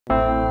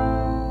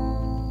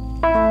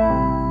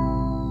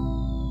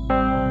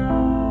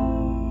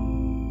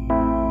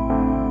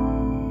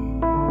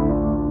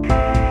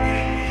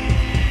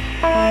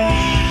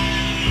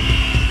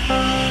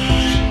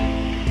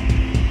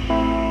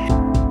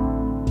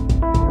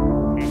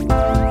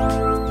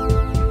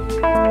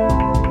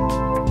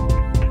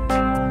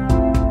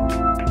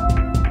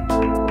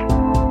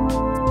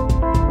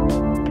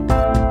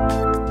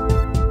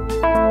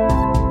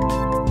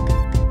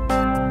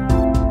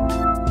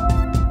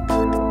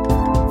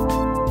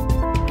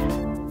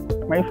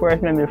My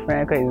first memory of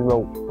flying kite is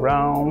about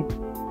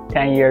around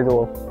 10 years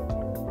old.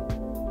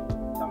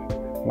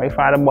 My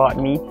father bought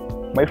me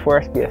my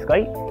first space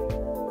kite,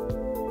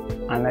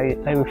 and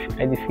I was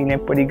feeling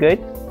pretty good.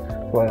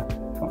 Well,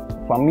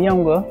 from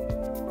younger,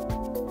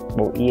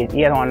 about 8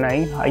 or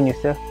 9, I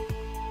used to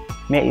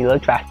make the little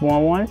trash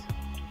bone ones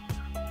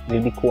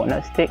with the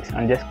coconut sticks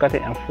and just cut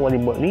it and fold the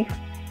butt leaf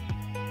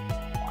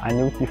and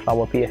use the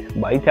flower paste.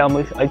 But I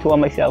told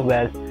myself,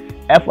 well,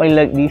 if I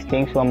like these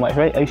things so much,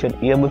 right, I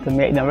should be able to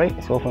make them, right?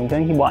 So from the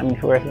time he bought me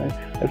the first one,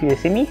 if you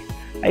see me,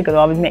 I could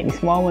always make the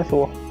small ones.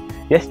 So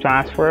just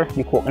transfer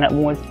the coconut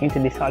ones into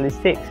the solid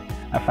sticks,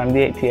 and from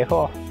there it take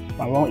off.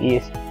 From around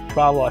age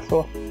 12 or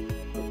so.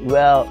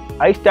 Well,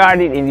 I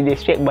started in the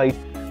district by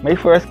my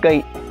first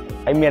kite.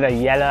 I made a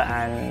yellow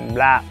and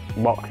black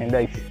boxing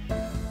dice.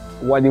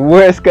 One of the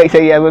worst kites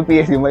I ever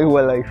faced in my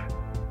whole life.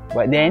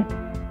 But then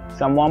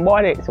someone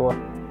bought it, so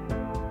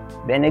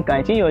then I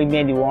continued. I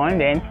made the one.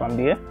 Then from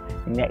there,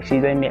 the next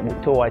season I made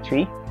about 2 or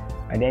 3,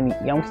 and then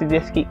the youngsters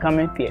just keep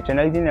coming,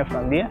 patronizing, and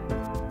from there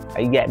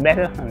I get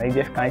better and I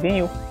just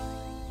continue.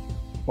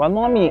 Well,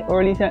 normally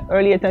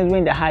earlier times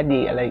when they had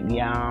the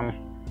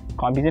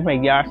competition for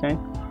garrison,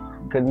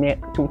 could make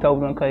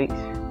 2,000 kites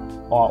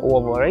or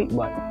over, right?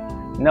 But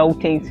now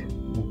things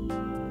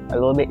a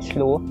little bit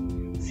slow.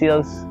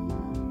 Sales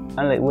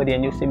unlike what they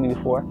used to be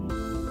before.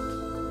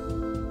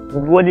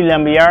 You go to the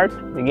lumber yard,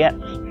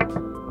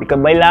 you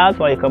can buy logs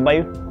or you can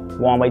buy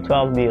 1 by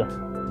 12 deal.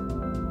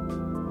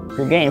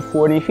 You're getting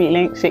 40 feet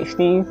length,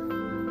 16,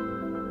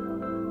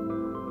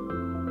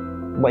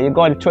 but you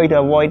got to try to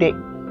avoid it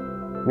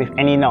with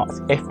any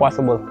knots if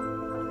possible.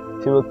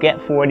 So you'll get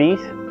 40s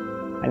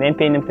and then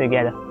pin them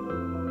together,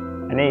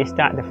 and then you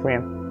start the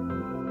frame.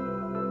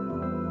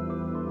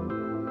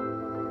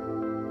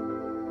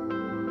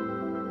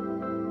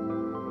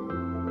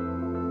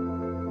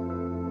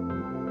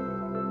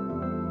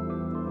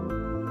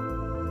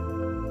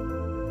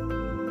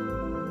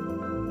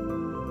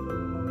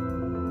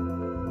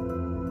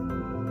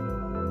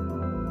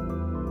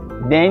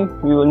 Then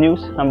we will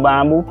use some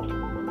bamboo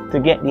to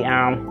get the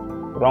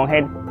round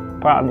head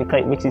part of the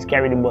kite, which is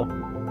carryable.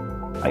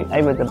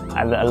 I was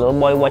a little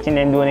boy watching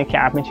them doing the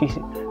carpentry,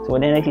 so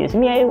then I said,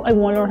 I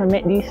want to learn to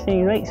make these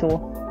things, right? So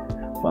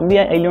from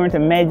there I learned to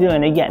measure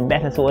and I get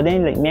better. So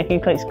then like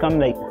making kites come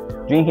like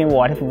drinking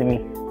water to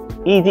me.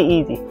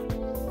 Easy.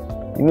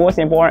 The most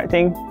important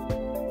thing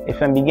is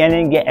from the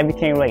beginning, get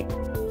everything right.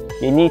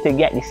 You need to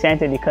get the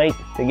center of the kite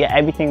to get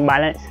everything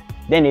balanced.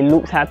 Then the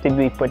loops have to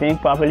be put in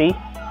properly,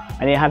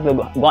 and you have to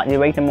got the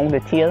right amount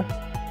of tail.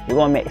 You're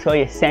gonna make sure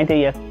you center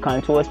your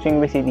control string,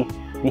 which is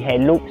the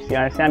head loops. You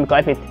understand?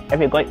 Because if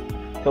you got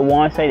to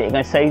one side, it's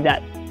gonna size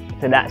that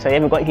to that side.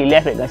 If you got to the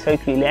left, it's gonna size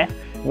to the left.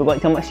 If you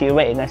got too much to the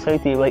right, it's gonna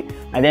size to the right.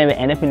 And then it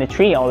end up in the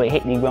tree or it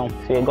hit the ground.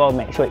 So you gotta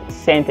make sure it's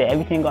center.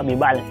 Everything gotta be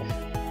balanced.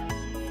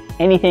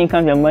 Anything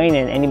comes to mind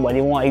and anybody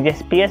want, you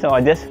just pace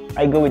or just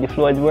I go with the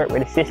flow work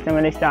with the system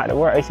when they start to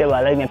work. I say,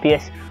 well, I'm gonna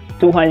pace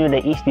 200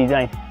 at each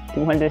design.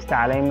 200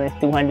 star alignments,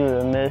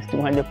 200 mills,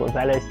 200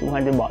 propellers,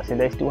 200 boxes,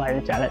 there's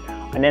 200 channels,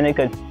 and then I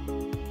could,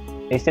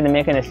 instead of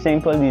making a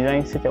simple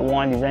design, such a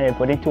one design, I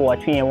put in 2 or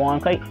 3 in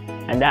one kite,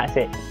 and that's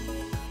it.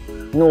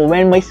 No,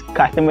 when my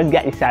customers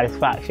get the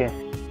satisfaction,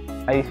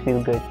 I just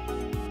feel good.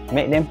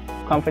 Make them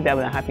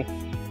comfortable and happy.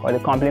 Or they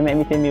compliment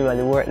me, tell me well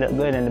the work look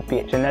good and the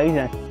patronize,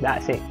 and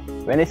that's it.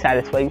 When they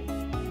satisfy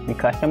the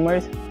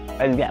customers,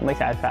 I just get my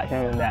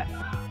satisfaction with that.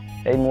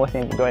 That's the most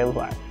enjoyable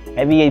part.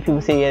 Every year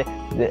people say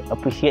they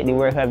appreciate the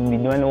work I've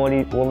been doing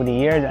over the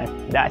years,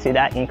 and that's it.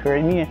 That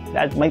encouraged me.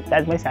 That's my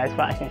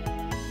satisfaction.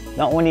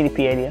 Not only the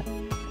period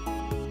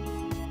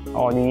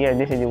or the year.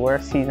 This is the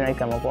worst season I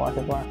come across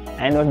so far.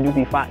 And not due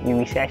to the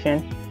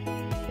recession,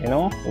 you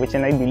know, which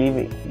and I believe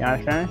it. You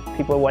understand?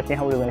 People watching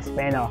how they're gonna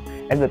spend, or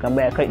if they can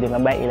buy a kite, they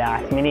can buy it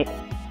last minute.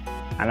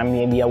 And I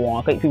maybe I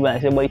want a kite. People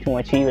say buy too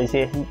much cheap and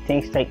say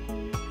things like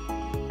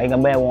I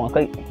can buy one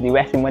kite, the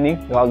rest of the money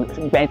I'll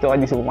spend to all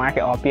the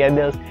supermarket or pay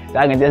bills. So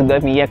I can just go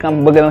from here,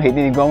 come bugger on hit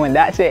the ground, and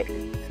that's it.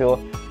 So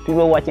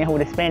people watching how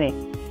they spend it.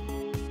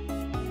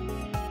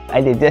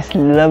 I did just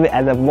love it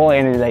as a boy,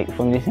 and like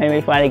from the time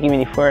my father gave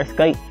me the first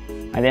kite,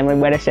 and then my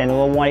brother said,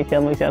 "No, I want to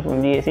tell myself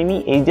from there." See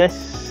me, it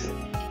just,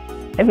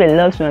 if you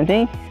love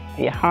something,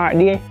 your heart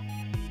there,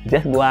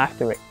 just go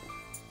after it.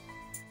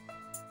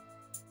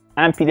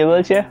 I'm Peter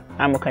Wiltshire.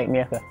 I'm a kite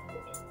maker.